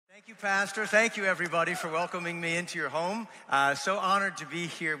Pastor. Thank you, everybody, for welcoming me into your home. So honored to be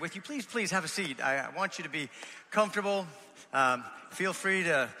here with you. Please have a seat. I want you to be comfortable. Feel free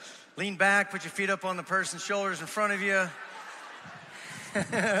to lean back, put your feet up on the person's shoulders in front of you.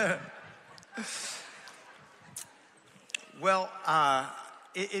 Well,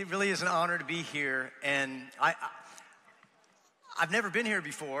 it really is an honor to be here, and I've never been here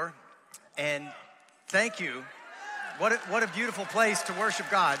before, and thank you. What a beautiful place to worship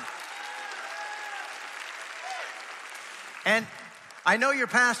God. And I know your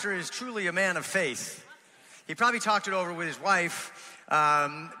pastor is truly a man of faith. He probably talked it over with his wife,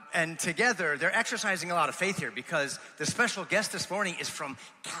 and together they're exercising a lot of faith here because the special guest this morning is from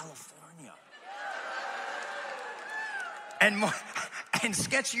California. And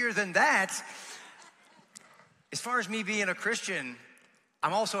sketchier than that, as far as me being a Christian,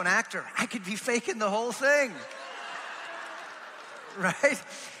 I'm also an actor. I could be faking the whole thing. Right?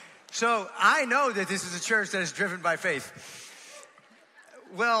 So I know that this is a church that is driven by faith.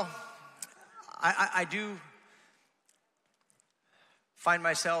 Well, I do find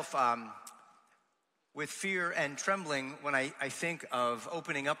myself with fear and trembling when I think of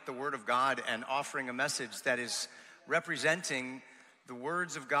opening up the Word of God and offering a message that is representing the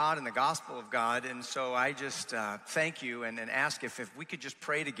words of God and the gospel of God. And so I just thank you and ask if we could just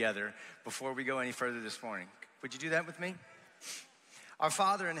pray together before we go any further this morning. Would you do that with me? Our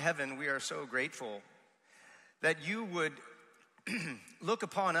Father in heaven, we are so grateful that you would look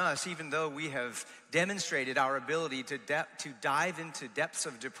upon us, even though we have demonstrated our ability to dive into depths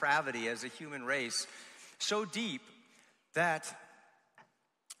of depravity as a human race, so deep that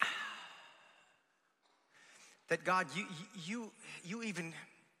God, you even,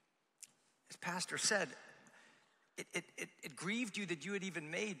 as Pastor said, it grieved you that you had even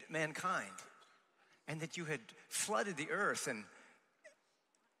made mankind and that you had flooded the earth,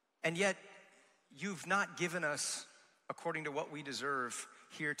 and yet you've not given us according to what we deserve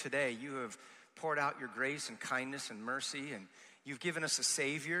here today. You have poured out your grace and kindness and mercy, and you've given us a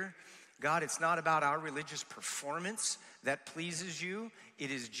Savior. God, it's not about our religious performance that pleases you. It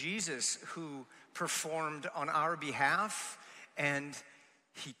is Jesus who performed on our behalf, and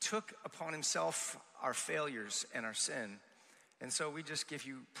he took upon himself our failures and our sin. And so we just give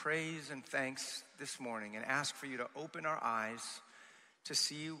you praise and thanks this morning and ask for you to open our eyes to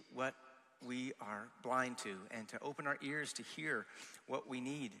see what we are blind to and to open our ears to hear what we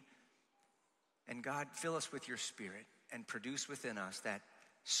need. And God, fill us with your Spirit and produce within us that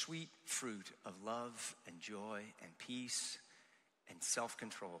sweet fruit of love and joy and peace and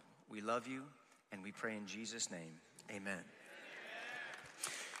self-control. We love you and we pray in Jesus' name. Amen.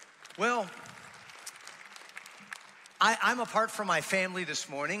 Well, I'm apart from my family this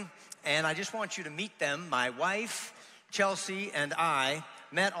morning, and I just want you to meet them. My wife, Chelsea, and I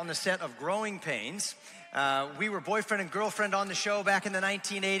met on the set of Growing Pains. We were boyfriend and girlfriend on the show back in the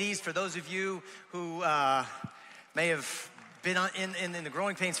 1980s. For those of you who may have been in the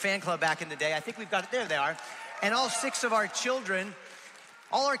Growing Pains fan club back in the day, I think we've got it. There they are. And all 6 of our children,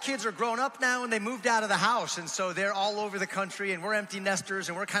 all our kids are grown up now, and they moved out of the house. And so they're all over the country, and we're empty nesters,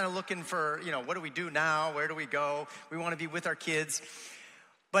 and we're kind of looking for, what do we do now? Where do we go? We want to be with our kids.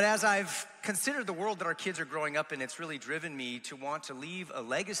 But as I've considered the world that our kids are growing up in, it's really driven me to want to leave a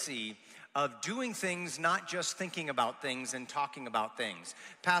legacy of doing things, not just thinking about things and talking about things.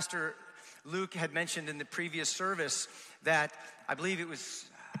 Pastor Luke had mentioned in the previous service that I believe it was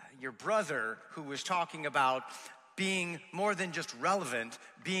your brother who was talking about being more than just relevant,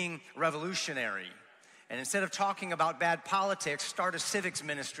 being revolutionary. And instead of talking about bad politics, start a civics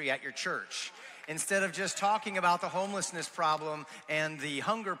ministry at your church. Instead of just talking about the homelessness problem and the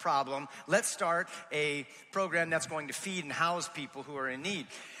hunger problem, let's start a program that's going to feed and house people who are in need.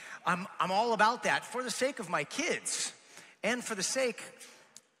 I'm all about that for the sake of my kids and for the sake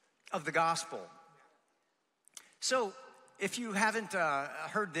of the gospel. So if you haven't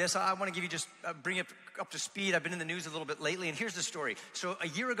heard this, I want to give you just bring it up to speed. I've been in the news a little bit lately, and here's the story. So a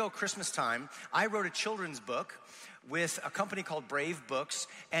year ago, Christmas time, I wrote a children's book with a company called Brave Books,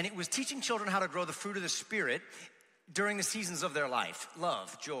 and it was teaching children how to grow the fruit of the Spirit during the seasons of their life: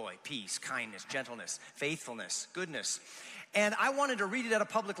 love, joy, peace, kindness, gentleness, faithfulness, goodness. And I wanted to read it at a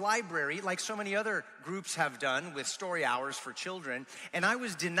public library like so many other groups have done with story hours for children. And I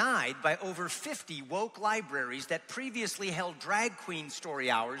was denied by over 50 woke libraries that previously held drag queen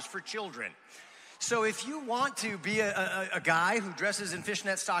story hours for children. So if you want to be a guy who dresses in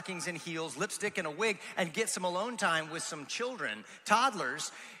fishnet stockings and heels, lipstick and a wig, and get some alone time with some children,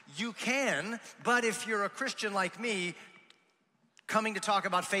 toddlers, you can. But if you're a Christian like me, coming to talk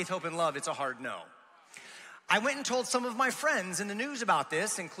about faith, hope, and love, it's a hard no. I went and told some of my friends in the news about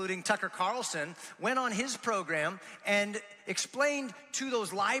this, including Tucker Carlson, went on his program and explained to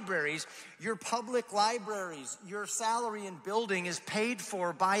those libraries, your public libraries, your salary and building is paid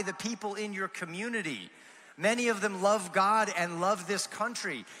for by the people in your community. Many of them love God and love this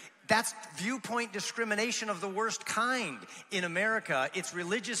country. That's viewpoint discrimination of the worst kind in America. It's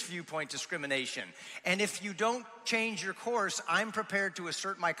religious viewpoint discrimination. And if you don't change your course, I'm prepared to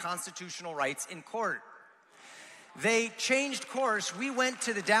assert my constitutional rights in court. They changed course. We went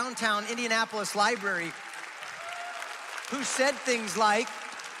to the downtown Indianapolis library, who said things like,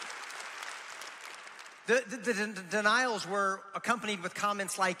 the denials were accompanied with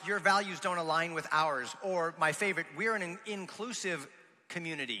comments like, your values don't align with ours, or my favorite, we're an inclusive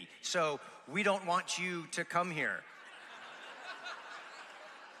community, so we don't want you to come here.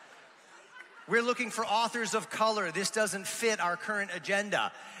 We're looking for authors of color. This doesn't fit our current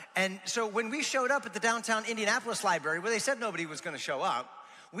agenda. And so when we showed up at the downtown Indianapolis library, where they said nobody was going to show up,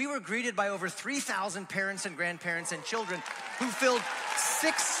 we were greeted by over 3,000 parents and grandparents and children who filled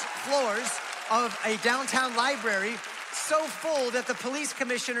 6 floors of a downtown library, so full that the police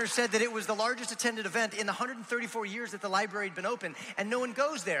commissioner said that it was the largest attended event in the 134 years that the library had been open, and no one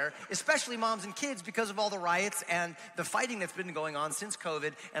goes there, especially moms and kids, because of all the riots and the fighting that's been going on since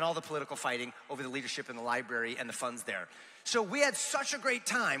COVID and all the political fighting over the leadership in the library and the funds there. So we had such a great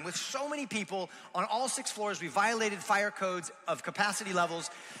time with so many people on all 6 floors. We violated fire codes of capacity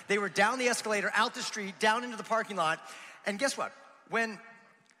levels. They were down the escalator, out the street, down into the parking lot. And guess what? When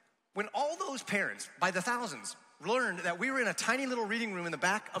all those parents, by the thousands, learned that we were in a tiny little reading room in the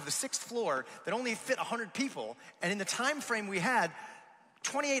back of the 6th floor that only fit 100 people, and in the time frame we had,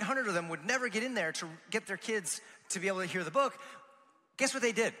 2,800 of them would never get in there to get their kids to be able to hear the book, guess what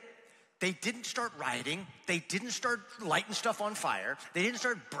they did? They didn't start rioting. They didn't start lighting stuff on fire. They didn't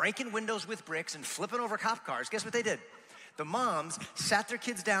start breaking windows with bricks and flipping over cop cars. Guess what they did? The moms sat their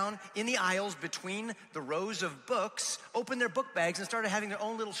kids down in the aisles between the rows of books, opened their book bags, and started having their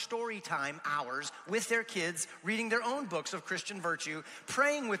own little story time hours with their kids, reading their own books of Christian virtue,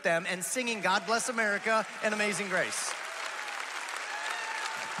 praying with them, and singing God Bless America and Amazing Grace.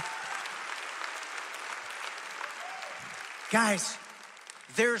 Guys,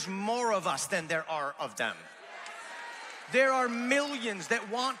 there's more of us than there are of them. There are millions that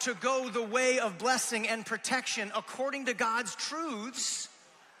want to go the way of blessing and protection according to God's truths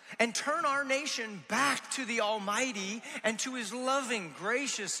and turn our nation back to the Almighty and to His loving,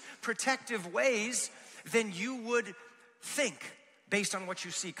 gracious, protective ways than you would think based on what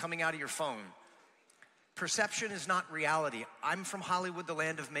you see coming out of your phone. Perception is not reality. I'm from Hollywood, the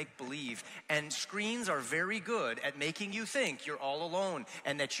land of make-believe, and screens are very good at making you think you're all alone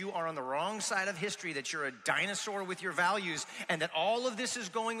and that you are on the wrong side of history, that you're a dinosaur with your values, and that all of this is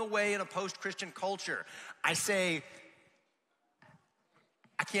going away in a post-Christian culture. I say,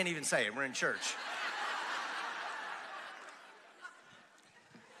 I can't even say it, we're in church.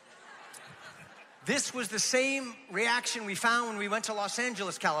 This was the same reaction we found when we went to Los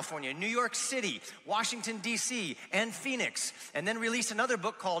Angeles, California, New York City, Washington, D.C., and Phoenix, and then released another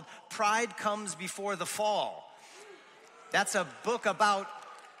book called Pride Comes Before the Fall. That's a book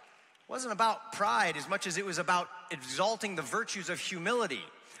wasn't about pride as much as it was about exalting the virtues of humility.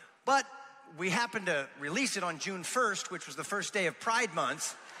 But we happened to release it on June 1st, which was the first day of Pride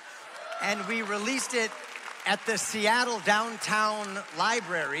Month, and we released it at the Seattle Downtown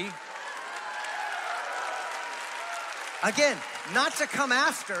Library. Again, not to come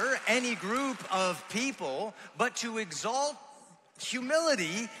after any group of people, but to exalt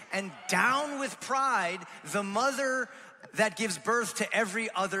humility and down with pride, the mother that gives birth to every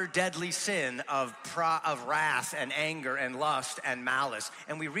other deadly sin of wrath and anger and lust and malice.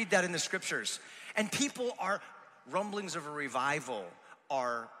 And we read that in the scriptures. And rumblings of a revival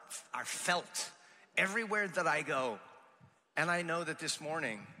are felt everywhere that I go. And I know that this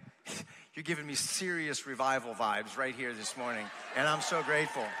morning, you're giving me serious revival vibes right here this morning, and I'm so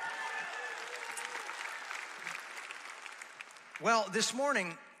grateful. Well, this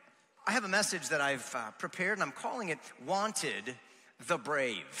morning, I have a message that I've prepared, and I'm calling it Wanted the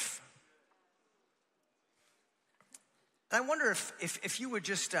Brave. And I wonder if you would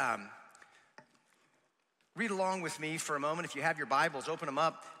just read along with me for a moment. If you have your Bibles, open them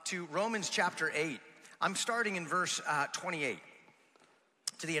up to Romans chapter 8. I'm starting in verse 28.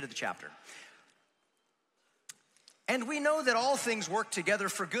 To the end of the chapter. And we know that all things work together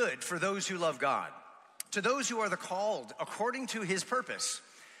for good for those who love God, to those who are the called according to His purpose.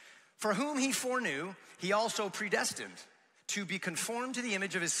 For whom He foreknew, He also predestined to be conformed to the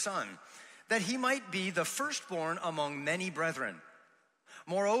image of His Son, that He might be the firstborn among many brethren.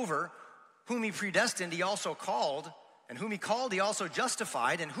 Moreover, Whom he predestined, he also called. And whom he called, he also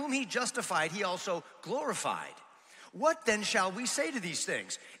justified. And whom he justified, he also glorified. What then shall we say to these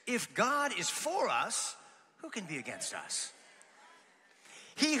things? If God is for us, who can be against us?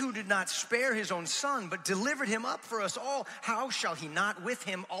 He who did not spare his own son, but delivered him up for us all, how shall he not with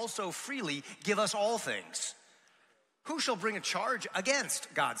him also freely give us all things? Who shall bring a charge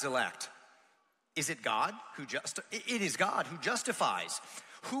against God's elect? Is it God who it is God who justifies.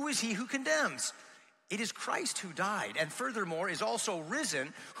 Who is he who condemns? It is Christ who died, and furthermore is also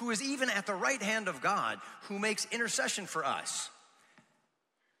risen, who is even at the right hand of God, who makes intercession for us.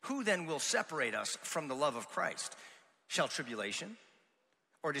 Who then will separate us from the love of Christ? Shall tribulation,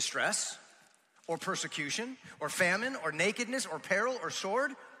 or distress, or persecution, or famine, or nakedness, or peril, or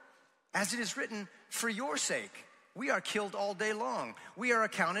sword? As it is written, for your sake we are killed all day long. We are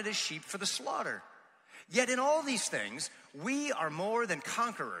accounted as sheep for the slaughter. Yet in all these things we are more than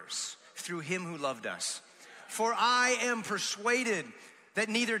conquerors through him who loved us. For I am persuaded that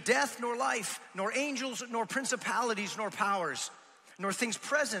neither death nor life, nor angels, nor principalities, nor powers, nor things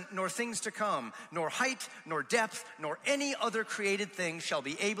present, nor things to come, nor height, nor depth, nor any other created thing shall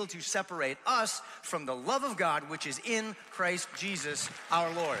be able to separate us from the love of God which is in Christ Jesus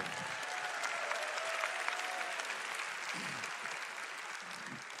our Lord.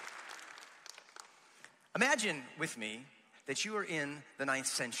 Imagine with me that you are in the 9th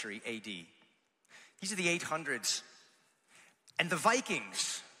century AD. These are the 800s. And the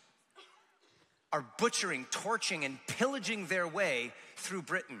Vikings are butchering, torching, and pillaging their way through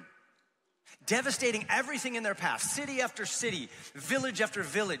Britain, devastating everything in their path, city after city, village after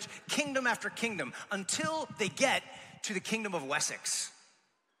village, kingdom after kingdom, until they get to the kingdom of Wessex.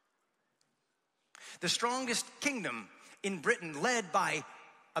 The strongest kingdom in Britain, led by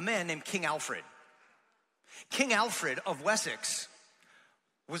a man named King Alfred. King Alfred of Wessex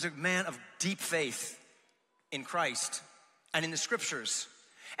was a man of deep faith in Christ and in the scriptures.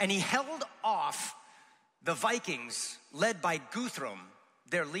 And he held off the Vikings, led by Guthrum,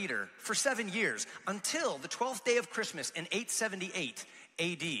 their leader, for 7 years, until the 12th day of Christmas in 878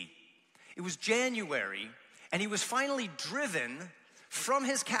 AD. It was January, and he was finally driven from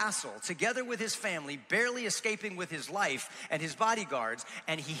his castle, together with his family, barely escaping with his life and his bodyguards,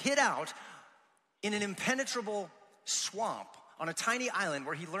 and he hid out in an impenetrable swamp on a tiny island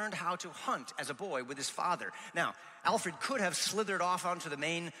where he learned how to hunt as a boy with his father. Now, Alfred could have slithered off onto the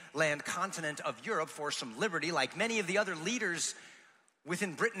mainland continent of Europe for some liberty, like many of the other leaders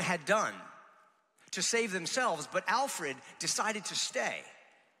within Britain had done to save themselves, but Alfred decided to stay,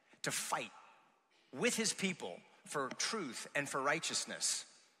 to fight with his people for truth and for righteousness.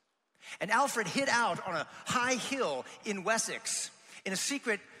 And Alfred hid out on a high hill in Wessex, in a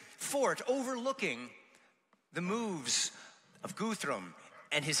secret fort overlooking the moves of Guthrum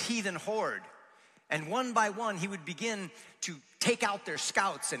and his heathen horde. And one by one, he would begin to take out their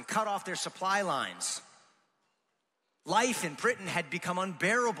scouts and cut off their supply lines. Life in Britain had become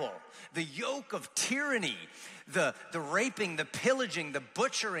unbearable. The yoke of tyranny, the raping, the pillaging, the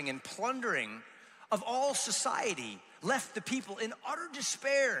butchering and plundering of all society left the people in utter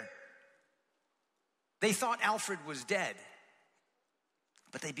despair. They thought Alfred was dead,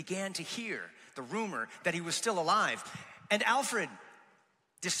 but they began to hear the rumor that he was still alive. And Alfred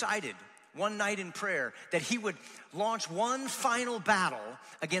decided one night in prayer that he would launch one final battle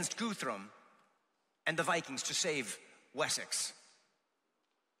against Guthrum and the Vikings to save Wessex.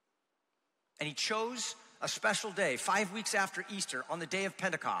 And he chose a special day, 5 weeks after Easter, on the day of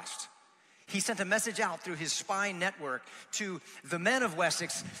Pentecost. He sent a message out through his spy network to the men of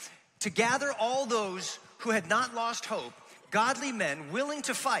Wessex to gather all those who had not lost hope, godly men willing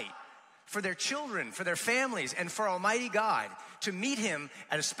to fight for their children, for their families, and for Almighty God, to meet him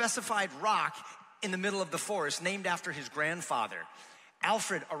at a specified rock in the middle of the forest named after his grandfather.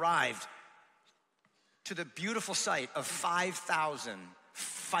 Alfred arrived to the beautiful sight of 5,000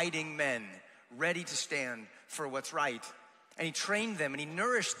 fighting men ready to stand for what's right. And he trained them, and he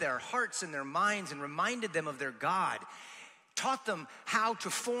nourished their hearts and their minds and reminded them of their God. Taught them how to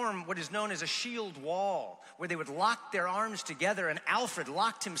form what is known as a shield wall, where they would lock their arms together, and Alfred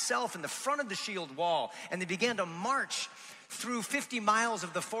locked himself in the front of the shield wall, and they began to march through 50 miles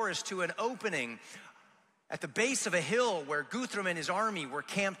of the forest to an opening at the base of a hill where Guthrum and his army were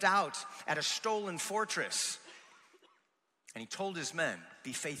camped out at a stolen fortress. And he told his men,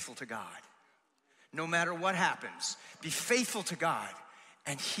 be faithful to God. No matter what happens, be faithful to God,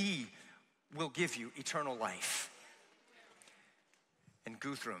 and he will give you eternal life. And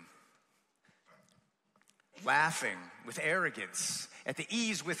Guthrum, laughing with arrogance at the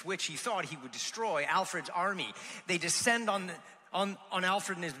ease with which he thought he would destroy Alfred's army, they descend on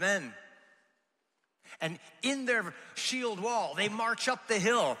Alfred and his men, And in their shield wall, they march up the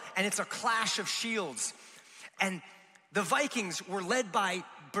hill, and it's a clash of shields. And the Vikings were led by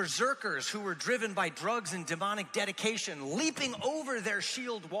berserkers who were driven by drugs and demonic dedication, leaping over their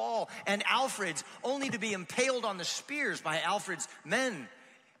shield wall and Alfred's, only to be impaled on the spears by Alfred's men.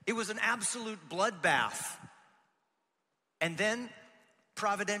 It was an absolute bloodbath. And then,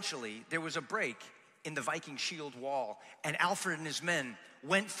 providentially, there was a break in the Viking shield wall, and Alfred and his men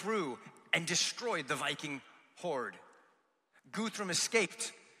went through and destroyed the Viking horde. Guthrum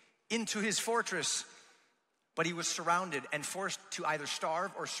escaped into his fortress, but he was surrounded and forced to either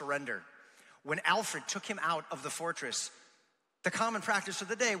starve or surrender. When Alfred took him out of the fortress, the common practice of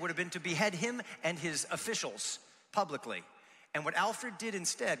the day would have been to behead him and his officials publicly. And what Alfred did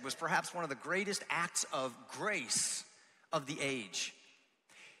instead was perhaps one of the greatest acts of grace of the age.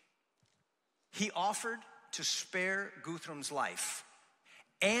 He offered to spare Guthrum's life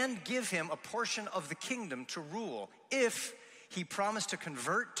and give him a portion of the kingdom to rule if he promised to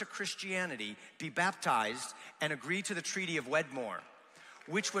convert to Christianity, be baptized, and agree to the Treaty of Wedmore,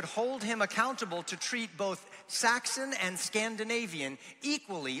 which would hold him accountable to treat both Saxon and Scandinavian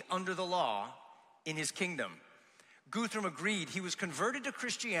equally under the law in his kingdom. Guthrum agreed. He was converted to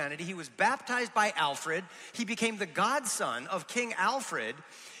Christianity. He was baptized by Alfred. He became the godson of King Alfred.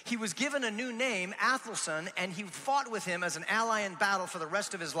 He was given a new name, Athelstan, and he fought with him as an ally in battle for the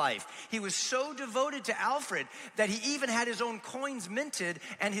rest of his life. He was so devoted to Alfred that he even had his own coins minted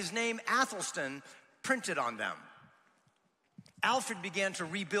and his name, Athelstan, printed on them. Alfred began to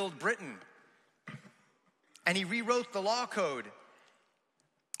rebuild Britain, and he rewrote the law code.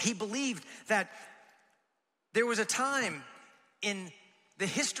 He believed that there was a time in the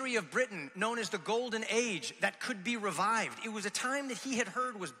history of Britain known as the Golden Age that could be revived. It was a time that he had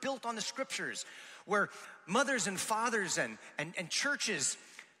heard was built on the scriptures, where mothers and fathers and churches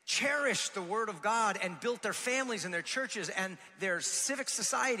cherished the word of God and built their families and their churches and their civic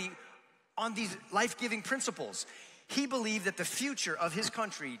society on these life-giving principles. He believed that the future of his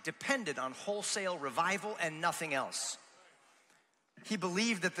country depended on wholesale revival and nothing else. He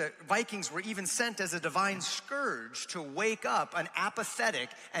believed that the Vikings were even sent as a divine scourge to wake up an apathetic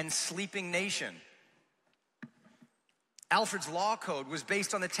and sleeping nation. Alfred's law code was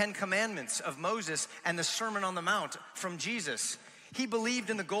based on the 10 Commandments of Moses and the Sermon on the Mount from Jesus. He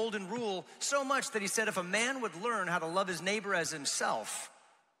believed in the golden rule so much that he said if a man would learn how to love his neighbor as himself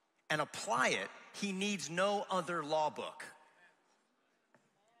and apply it, he needs no other law book.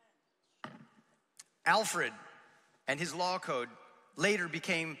 Alfred and his law code later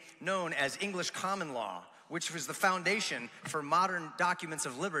became known as English common law, which was the foundation for modern documents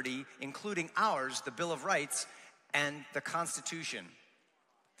of liberty, including ours, the Bill of Rights, and the Constitution.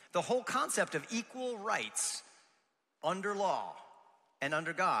 The whole concept of equal rights under law and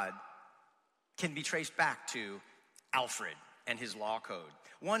under God can be traced back to Alfred and his law code.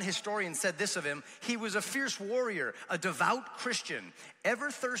 One historian said this of him: he was a fierce warrior, a devout Christian, ever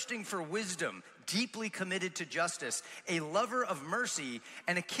thirsting for wisdom, deeply committed to justice, a lover of mercy,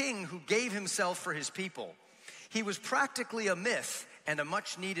 and a king who gave himself for his people. He was practically a myth and a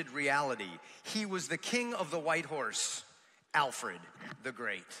much-needed reality. He was the king of the white horse, Alfred the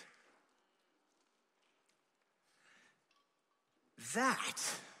Great. That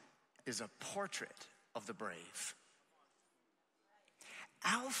is a portrait of the brave.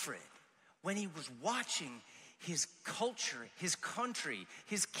 Alfred, when he was watching his culture, his country,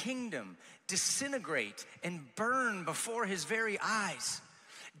 his kingdom disintegrate and burn before his very eyes,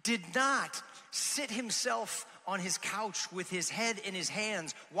 did not sit himself on his couch with his head in his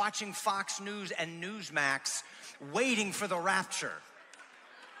hands, watching Fox News and Newsmax, waiting for the rapture.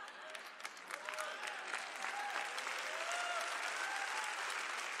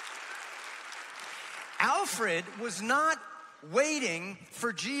 Alfred was not waiting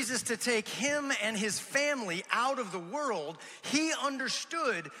for Jesus to take him and his family out of the world. He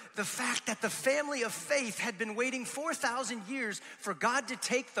understood the fact that the family of faith had been waiting 4,000 years for God to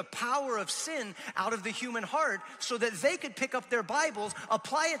take the power of sin out of the human heart so that they could pick up their Bibles,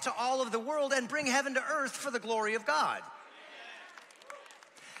 apply it to all of the world, and bring heaven to earth for the glory of God.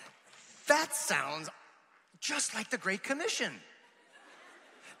 That sounds just like the Great Commission.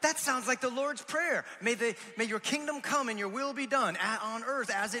 That sounds like the Lord's Prayer. May your kingdom come and your will be done on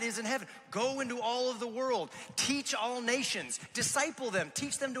earth as it is in heaven. Go into all of the world. Teach all nations. Disciple them.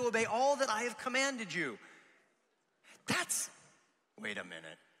 Teach them to obey all that I have commanded you. Wait a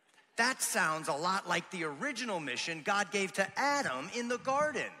minute. That sounds a lot like the original mission God gave to Adam in the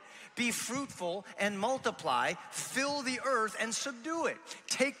garden. Be fruitful and multiply. Fill the earth and subdue it.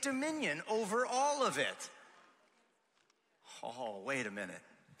 Take dominion over all of it. Oh, wait a minute.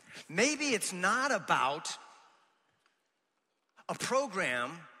 Maybe it's not about a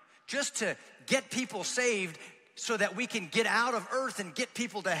program just to get people saved so that we can get out of earth and get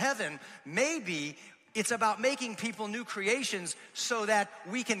people to heaven. Maybe it's about making people new creations so that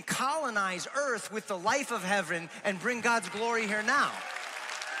we can colonize earth with the life of heaven and bring God's glory here now.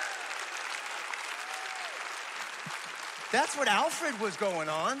 That's what Alfred was going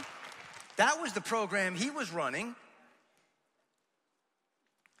on. That was the program he was running.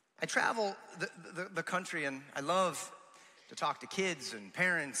 I travel the country, and I love to talk to kids and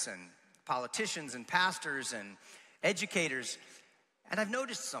parents and politicians and pastors and educators. And I've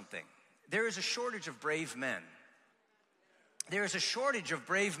noticed something. There is a shortage of brave men. There is a shortage of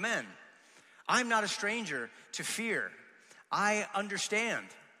brave men. I'm not a stranger to fear. I understand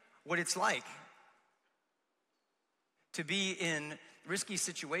what it's like to be in risky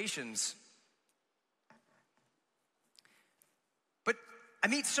situations. But I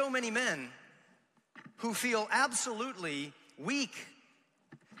meet so many men who feel absolutely weak.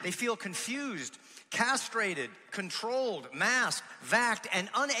 They feel confused, castrated, controlled, masked, vaxxed, and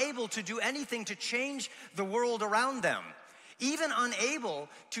unable to do anything to change the world around them. Even unable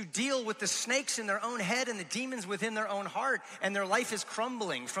to deal with the snakes in their own head and the demons within their own heart, and their life is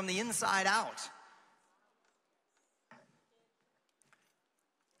crumbling from the inside out.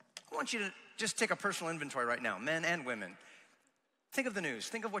 I want you to just take a personal inventory right now, men and women. Think of the news.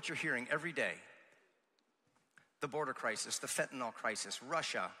 Think of what you're hearing every day. The border crisis, the fentanyl crisis,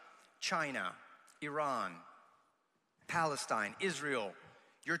 Russia, China, Iran, Palestine, Israel,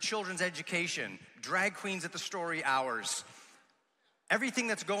 your children's education, drag queens at the story hours, everything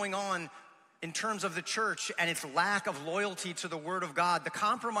that's going on in terms of the church and its lack of loyalty to the Word of God, the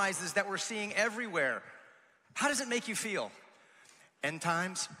compromises that we're seeing everywhere. How does it make you feel? End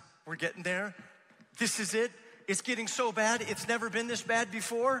times, we're getting there. This is it. It's getting so bad, it's never been this bad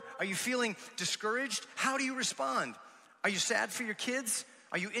before. Are you feeling discouraged? How do you respond? Are you sad for your kids?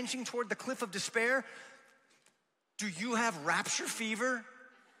 Are you inching toward the cliff of despair? Do you have rapture fever?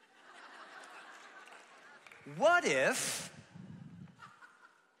 What if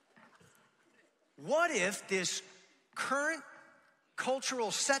this current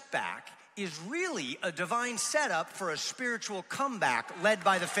cultural setback is really a divine setup for a spiritual comeback led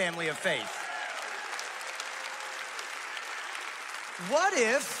by the family of faith? What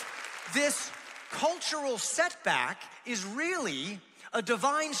if this cultural setback is really a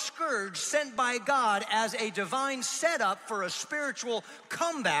divine scourge sent by God as a divine setup for a spiritual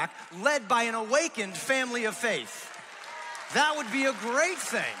comeback led by an awakened family of faith? That would be a great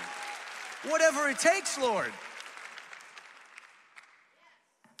thing. Whatever it takes, Lord.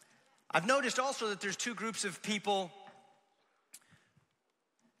 I've noticed also that there's two groups of people,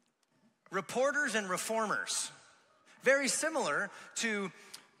 reporters and reformers. Very similar to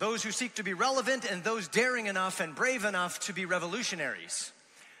those who seek to be relevant and those daring enough and brave enough to be revolutionaries.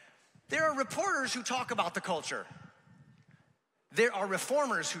 There are reporters who talk about the culture. There are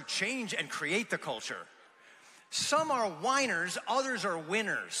reformers who change and create the culture. Some are whiners, others are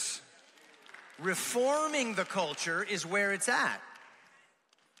winners. Reforming the culture is where it's at.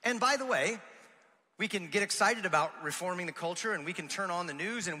 And by the way, we can get excited about reforming the culture, and we can turn on the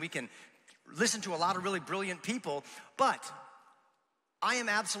news and we can listen to a lot of really brilliant people, but I am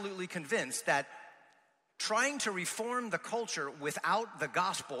absolutely convinced that trying to reform the culture without the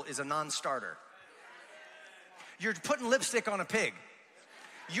gospel is a non-starter. You're putting lipstick on a pig.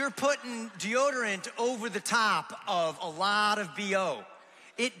 You're putting deodorant over the top of a lot of BO.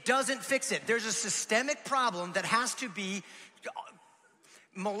 It doesn't fix it. There's a systemic problem that has to be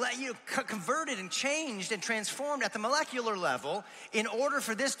converted and changed and transformed at the molecular level in order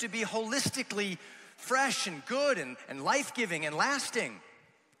for this to be holistically fresh and good and life-giving and lasting.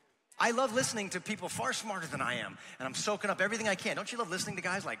 I love listening to people far smarter than I am, and I'm soaking up everything I can. Don't you love listening to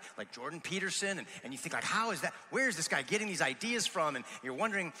guys like Jordan Peterson? And you think like, how is that? Where is this guy getting these ideas from? And you're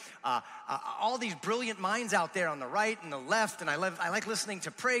wondering, all these brilliant minds out there on the right and the left. And I like listening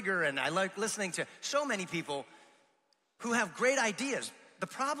to Prager, and I like listening to so many people who have great ideas. The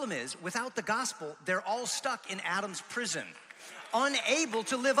problem is, without the gospel, they're all stuck in Adam's prison, unable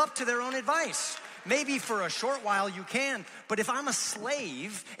to live up to their own advice. Maybe for a short while you can, but if I'm a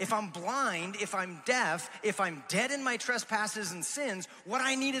slave, if I'm blind, if I'm deaf, if I'm dead in my trespasses and sins, what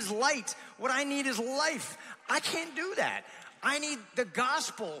I need is light. What I need is life. I can't do that. I need the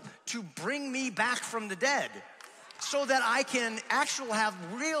gospel to bring me back from the dead so that I can actually have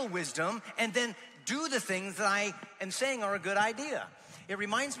real wisdom and then do the things that I am saying are a good idea. It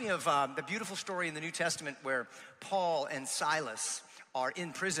reminds me of the beautiful story in the New Testament where Paul and Silas are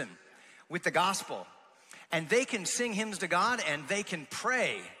in prison with the gospel, and they can sing hymns to God and they can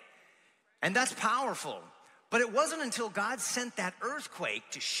pray And that's powerful. But it wasn't until God sent that earthquake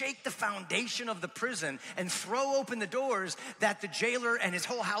to shake the foundation of the prison and throw open the doors that the jailer and his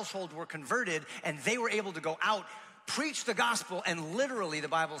whole household were converted, and they were able to go out, preach the gospel, and literally, the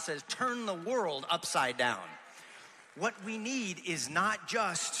Bible says, turn the world upside down. What we need is not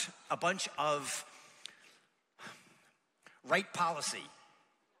just a bunch of right policy.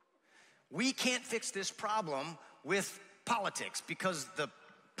 We can't fix this problem with politics, because the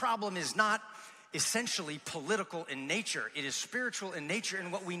problem is not essentially political in nature. It is spiritual in nature, and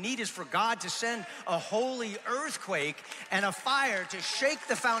what we need is for God to send a holy earthquake and a fire to shake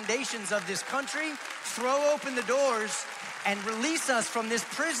the foundations of this country, throw open the doors, and release us from this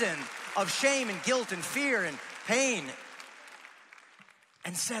prison of shame and guilt and fear and pain,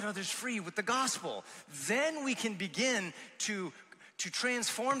 and set others free with the gospel. Then we can begin to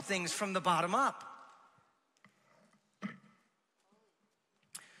transform things from the bottom up.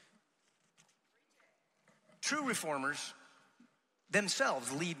 True reformers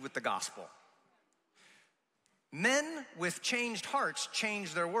themselves lead with the gospel. Men with changed hearts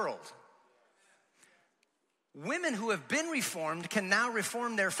change their world. Women who have been reformed can now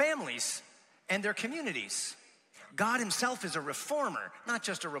reform their families and their communities. God himself is a reformer, not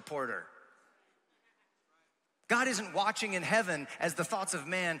just a reporter. God isn't watching in heaven as the thoughts of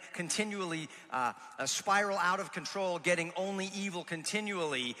man continually spiral out of control, getting only evil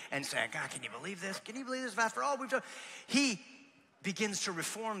continually, and saying, God, can you believe this? Can you believe this? After all we've done? He begins to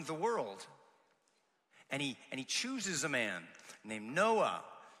reform the world. And he chooses a man named Noah.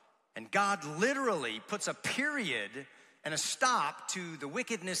 And God literally puts a period and a stop to the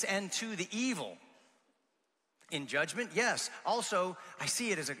wickedness and to the evil. In judgment, yes. Also, I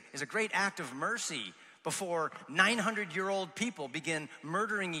see it as a great act of mercy before 900-year-old people begin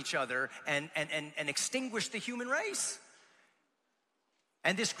murdering each other and extinguish the human race.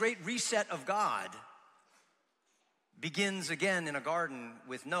 And this great reset of God begins again in a garden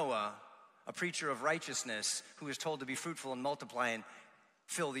with Noah, a preacher of righteousness who is told to be fruitful and multiply and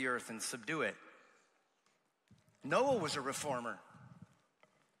fill the earth and subdue it. Noah was a reformer.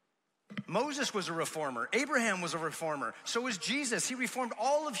 Moses was a reformer. Abraham was a reformer. So was Jesus. He reformed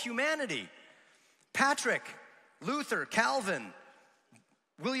all of humanity. Patrick, Luther, Calvin,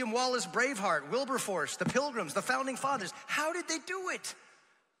 William Wallace Braveheart, Wilberforce, the Pilgrims, the Founding Fathers. How did they do it?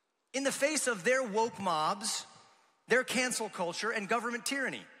 In the face of their woke mobs, their cancel culture, and government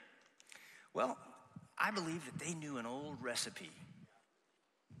tyranny. Well, I believe that they knew an old recipe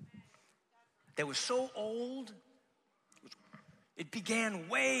that was so old, it began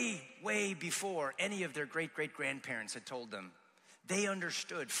way, way before any of their great-great-grandparents had told them. They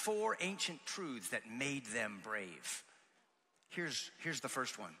understood 4 ancient truths that made them brave. Here's the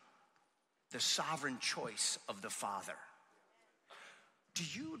first one. The sovereign choice of the Father. Do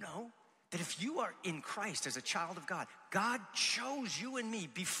you know that if you are in Christ as a child of God, God chose you and me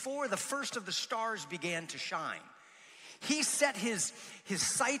before the first of the stars began to shine? He set his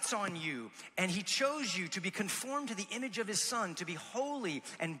sights on you, and he chose you to be conformed to the image of his Son, to be holy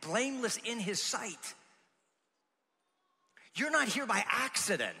and blameless in his sight. You're not here by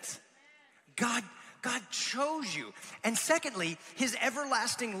accident. God chose you. And secondly, his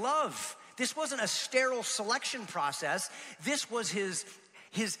everlasting love. This wasn't a sterile selection process. This was his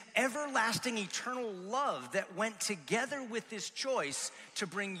everlasting eternal love that went together with this choice to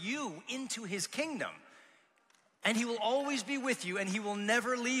bring you into his kingdom. And he will always be with you, and he will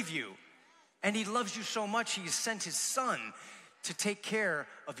never leave you. And he loves you so much, he has sent his Son to take care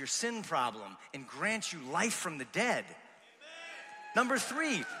of your sin problem and grant you life from the dead. Number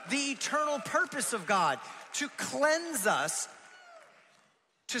 3, the eternal purpose of God, to cleanse us,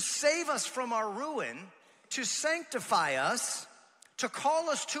 to save us from our ruin, to sanctify us, to call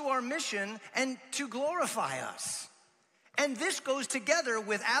us to our mission, and to glorify us. And this goes together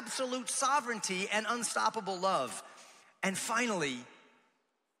with absolute sovereignty and unstoppable love. And finally,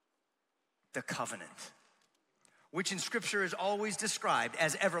 the covenant, which in Scripture is always described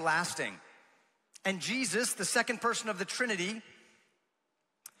as everlasting. And Jesus, the second person of the Trinity,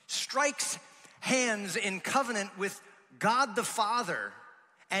 strikes hands in covenant with God the Father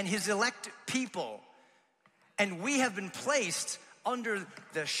and his elect people. And we have been placed under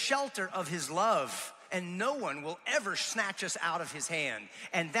the shelter of his love, and no one will ever snatch us out of his hand.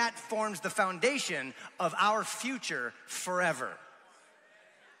 And that forms the foundation of our future forever.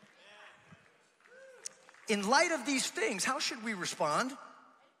 In light of these things, how should we respond?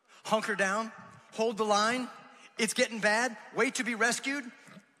 Hunker down, hold the line, it's getting bad, wait to be rescued?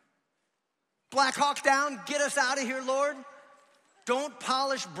 Black Hawk down, get us out of here, Lord. Don't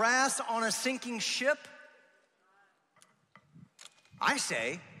polish brass on a sinking ship. I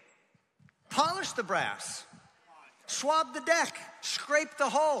say, Polish the brass, swab the deck, scrape the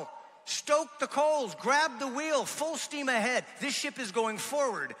hull, stoke the coals, grab the wheel, full steam ahead. This ship is going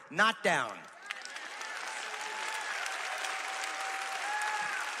forward, not down.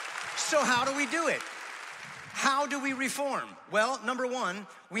 So how do we do it? How do we reform? Well, number one,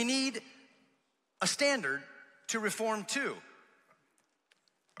 we need a standard to reform to.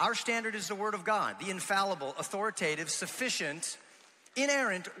 Our standard is the Word of God, the infallible, authoritative, sufficient,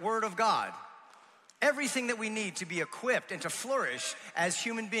 inerrant Word of God. Everything that we need to be equipped and to flourish as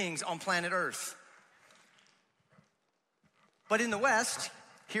human beings on planet Earth. But in the West,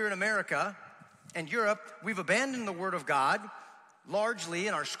 here in America and Europe, we've abandoned the Word of God largely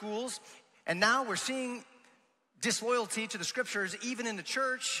in our schools, and now we're seeing disloyalty to the Scriptures even in the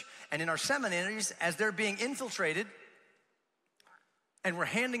church and in our seminaries as they're being infiltrated, and we're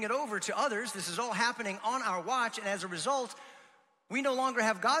handing it over to others. This is all happening on our watch, and as a result, we no longer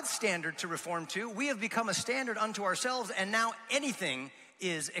have God's standard to reform to. We have become a standard unto ourselves, and now anything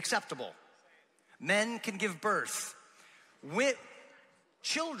is acceptable. Men can give birth.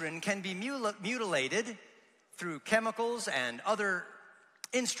 Children can be mutilated through chemicals and other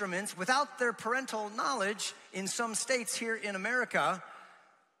instruments without their parental knowledge in some states here in America.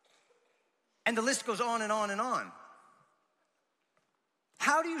 And the list goes on and on and on.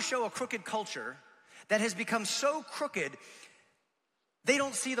 How do you show a crooked culture that has become so crooked they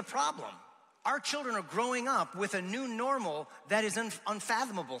don't see the problem? Our children are growing up with a new normal that is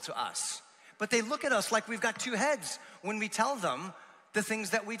unfathomable to us. But they look at us like we've got two heads when we tell them the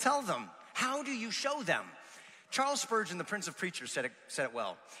things that we tell them. How do you show them? Charles Spurgeon, the Prince of Preachers, said it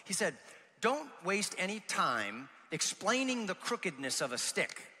well. He said, don't waste any time explaining the crookedness of a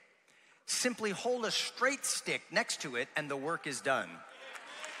stick. Simply hold a straight stick next to it and the work is done.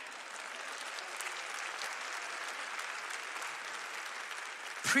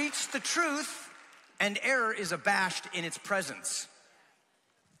 Preach the truth and error is abashed in its presence.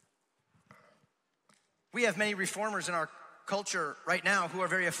 We have many reformers in our culture right now who are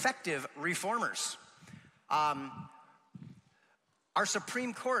very effective reformers. Our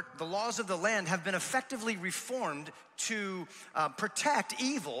Supreme Court, the laws of the land have been effectively reformed to protect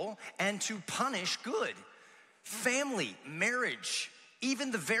evil and to punish good. Family, marriage,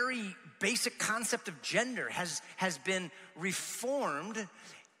 even the very basic concept of gender has been reformed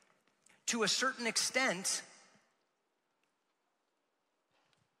to a certain extent.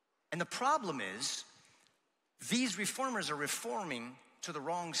 And the problem is, these reformers are reforming to the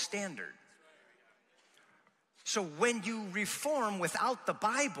wrong standard. So when you reform without the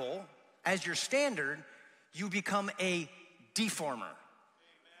Bible as your standard, you become a deformer.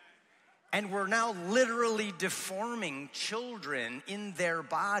 And we're now literally deforming children in their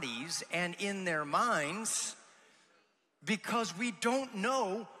bodies and in their minds because we don't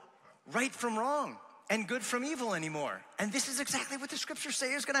know right from wrong and good from evil anymore. And this is exactly what the Scriptures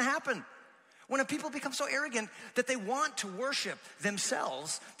say is going to happen. When a people become so arrogant that they want to worship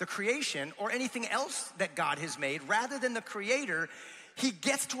themselves, the creation, or anything else that God has made, rather than the Creator, He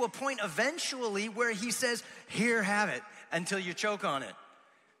gets to a point eventually where He says, here, have it, until you choke on it.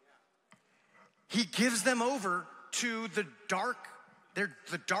 He gives them over to the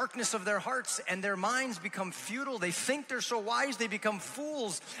darkness of their hearts, and their minds become futile. They think they're so wise, they become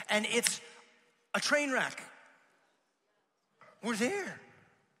fools, and it's a train wreck. We're there.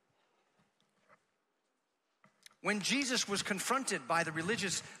 When Jesus was confronted by the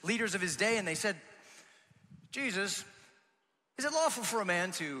religious leaders of his day and they said, Jesus, is it lawful for a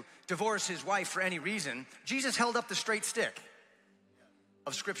man to divorce his wife for any reason? Jesus held up the straight stick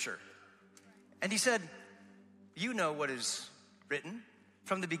of Scripture. And he said, you know what is written.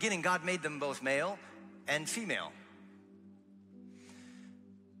 From the beginning, God made them both male and female.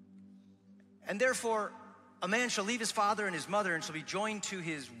 And therefore, a man shall leave his father and his mother and shall be joined to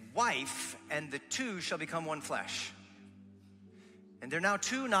his wife, and the two shall become one flesh. And they're now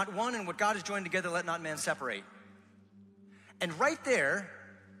two, not one, and what God has joined together, let not man separate. And right there,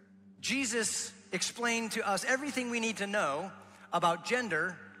 Jesus explained to us everything we need to know about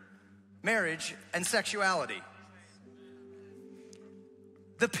gender, marriage, and sexuality.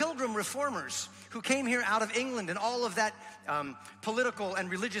 The Pilgrim reformers who came here out of England and all of that political and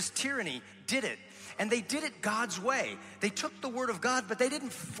religious tyranny did it. And they did it God's way. They took the Word of God, but they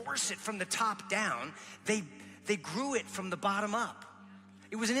didn't force it from the top down. They grew it from the bottom up.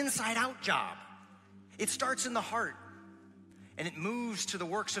 It was an inside-out job. It starts in the heart, and it moves to the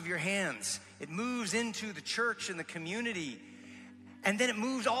works of your hands. It moves into the church and the community, and then it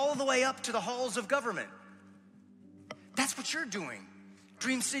moves all the way up to the halls of government. That's what you're doing,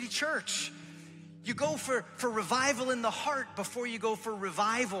 Dream City Church. You go for revival in the heart before you go for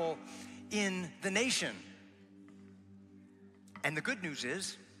revival in the nation. And the good news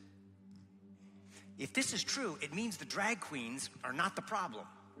is, if this is true, it means the drag queens are not the problem.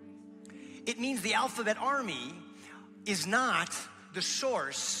 It means the alphabet army is not the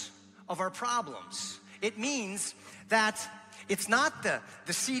source of our problems. It means that it's not the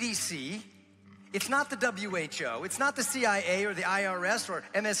CDC, it's not the WHO, it's not the CIA or the IRS or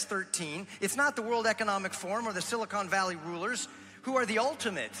MS-13, it's not the World Economic Forum or the Silicon Valley rulers who are the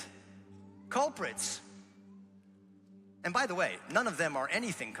ultimate culprits. And by the way, none of them are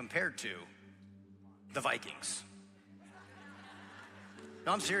anything compared to the Vikings.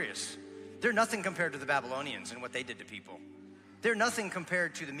 No, I'm serious. They're nothing compared to the Babylonians and what they did to people. They're nothing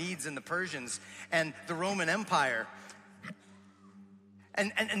compared to the Medes and the Persians and the Roman Empire.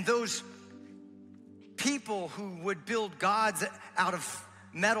 And those people who would build gods out of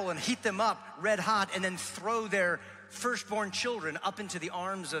metal and heat them up red hot and then throw their firstborn children up into the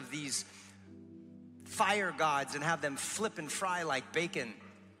arms of these fire gods and have them flip and fry like bacon,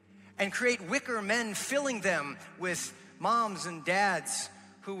 and create wicker men filling them with moms and dads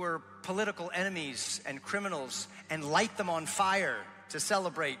who were political enemies and criminals, and light them on fire to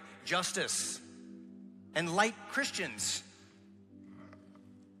celebrate justice, and light Christians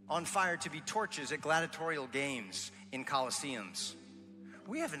on fire to be torches at gladiatorial games in Colosseums.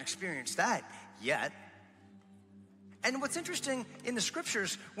 We haven't experienced that yet. And what's interesting in the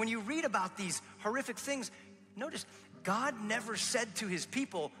scriptures, when you read about these horrific things, notice God never said to his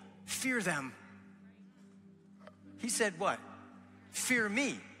people, fear them. He said what? Fear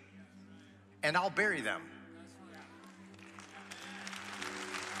me, and I'll bury them.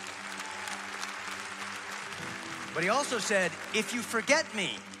 But he also said, if you forget me,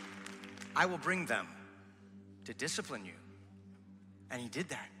 I will bring them to discipline you. And he did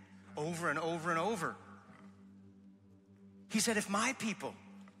that over and over and over. He said, if my people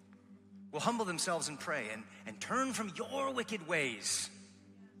will humble themselves and pray and turn from your wicked ways,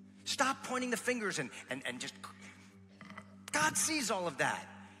 stop pointing the fingers and just, God sees all of that.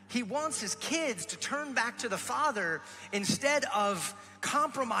 He wants his kids to turn back to the Father instead of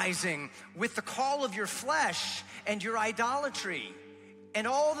compromising with the call of your flesh and your idolatry and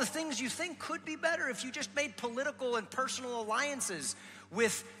all the things you think could be better if you just made political and personal alliances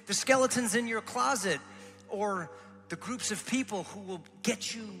with the skeletons in your closet or the groups of people who will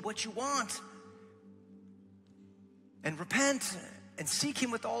get you what you want. And repent and seek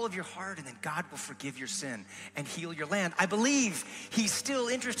him with all of your heart, and then God will forgive your sin and heal your land. I believe he's still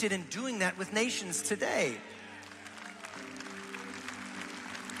interested in doing that with nations today.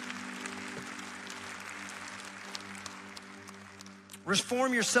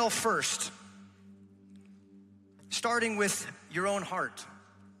 Reform yourself first, starting with your own heart.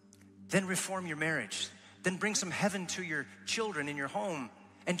 Then reform your marriage. Then bring some heaven to your children in your home.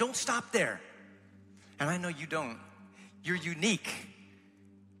 And don't stop there. And I know you don't. You're unique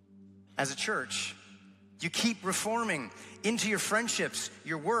as a church. You keep reforming into your friendships,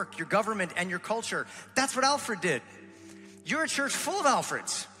 your work, your government, and your culture. That's what Alfred did. You're a church full of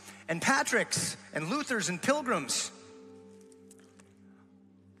Alfreds and Patricks and Luthers and Pilgrims.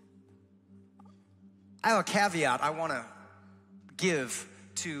 I have a caveat I want to give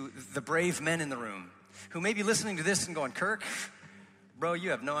to the brave men in the room who may be listening to this and going, Kirk, bro,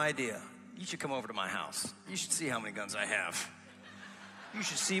 you have no idea. You should come over to my house. You should see how many guns I have. You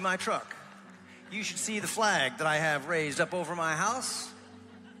should see my truck. You should see the flag that I have raised up over my house.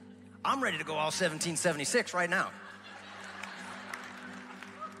 I'm ready to go all 1776 right now.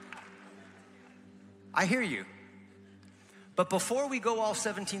 I hear you. But before we go all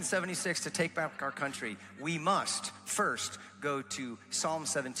 1776 to take back our country, we must first go to Psalm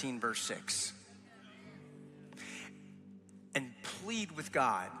 17, verse 6. And plead with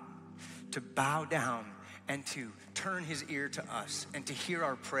God to bow down and to turn his ear to us and to hear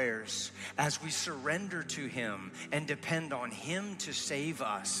our prayers as we surrender to him and depend on him to save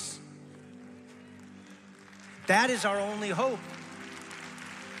us. That is our only hope.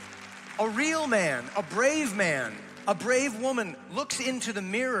 A real man, a brave woman looks into the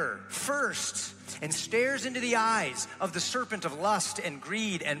mirror first and stares into the eyes of the serpent of lust and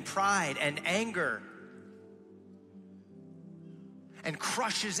greed and pride and anger and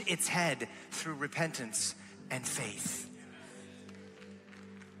crushes its head through repentance and faith.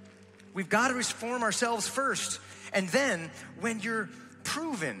 We've got to reform ourselves first. And then when you're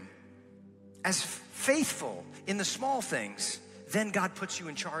proven as faithful in the small things, then God puts you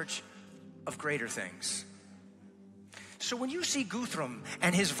in charge of greater things. So when you see Guthrum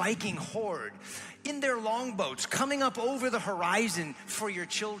and his Viking horde in their longboats coming up over the horizon for your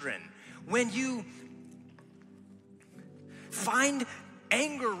children, when you find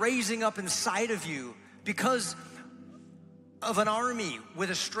anger raising up inside of you because of an army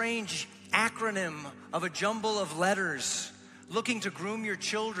with a strange acronym of a jumble of letters looking to groom your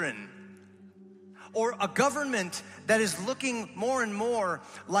children, or a government that is looking more and more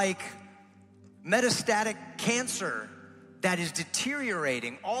like metastatic cancer that is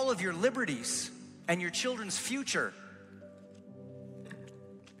deteriorating all of your liberties and your children's future.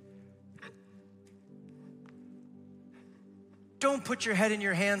 Don't put your head in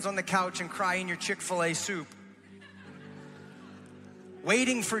your hands on the couch and cry in your Chick-fil-A soup,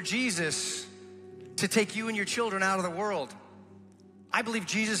 waiting for Jesus to take you and your children out of the world. I believe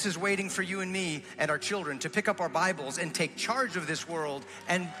Jesus is waiting for you and me and our children to pick up our Bibles and take charge of this world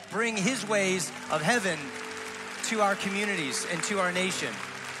and bring his ways of heaven to our communities and to our nation.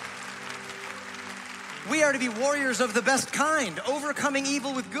 We are to be warriors of the best kind, overcoming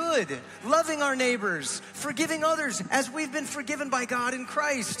evil with good, loving our neighbors, forgiving others as we've been forgiven by God in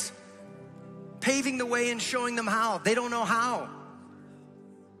Christ, paving the way and showing them how. They don't know how.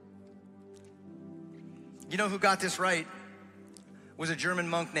 You know who got this right? Was a German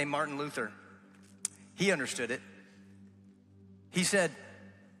monk named Martin Luther. He understood it. He said,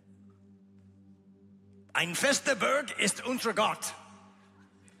 "Ein fester Berg ist unser Gott.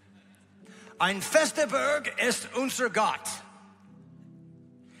 Ein fester Berg ist unser Gott."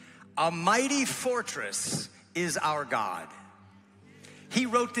 A mighty fortress is our God. He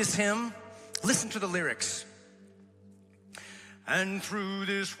wrote this hymn. Listen to the lyrics. And through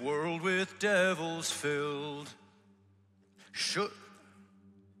this world with devils filled, should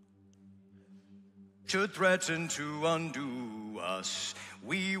threaten to undo us,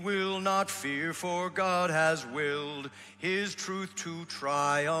 we will not fear, for God has willed his truth to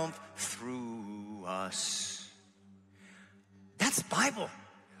triumph through us. That's Bible.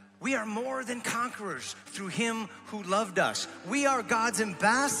 We are more than conquerors through him who loved us. We are God's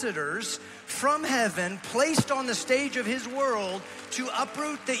ambassadors from heaven, placed on the stage of his world to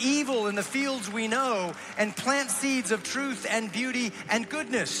uproot the evil in the fields we know and plant seeds of truth and beauty and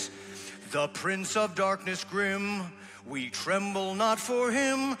goodness. The prince of darkness grim, we tremble not for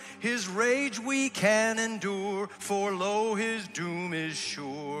him. His rage we can endure, for lo, his doom is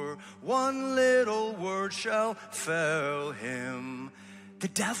sure. One little word shall fell him. The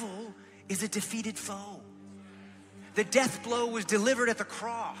devil is a defeated foe. The death blow was delivered at the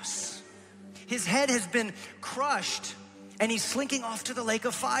cross. His head has been crushed, and he's slinking off to the lake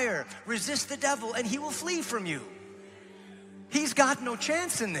of fire. Resist the devil, and he will flee from you. He's got no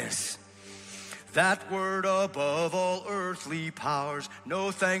chance in this. That word above all earthly powers, no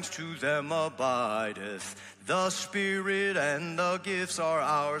thanks to them abideth. The Spirit and the gifts are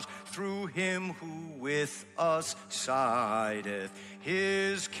ours, through him who with us sideth.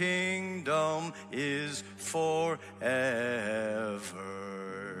 His kingdom is forever.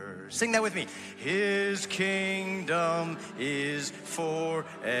 Sing that with me. His kingdom is forever.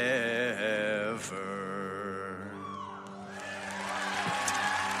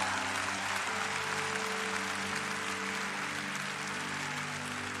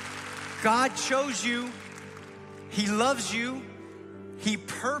 God chose you. He loves you. He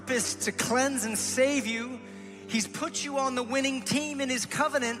purposed to cleanse and save you. He's put you on the winning team in his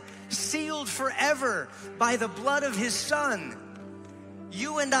covenant, sealed forever by the blood of his Son.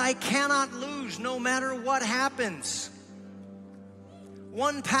 You and I cannot lose no matter what happens.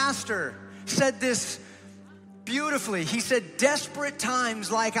 One pastor said this beautifully. He said, desperate times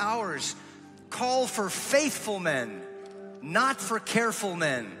like ours call for faithful men, not for careful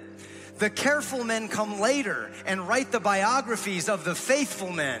men. The careful men come later and write the biographies of the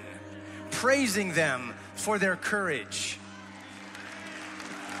faithful men, praising them for their courage.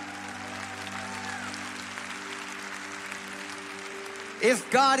 If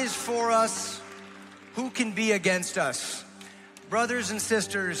God is for us, who can be against us? Brothers and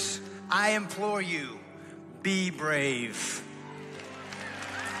sisters, I implore you, be brave.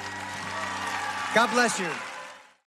 God bless you.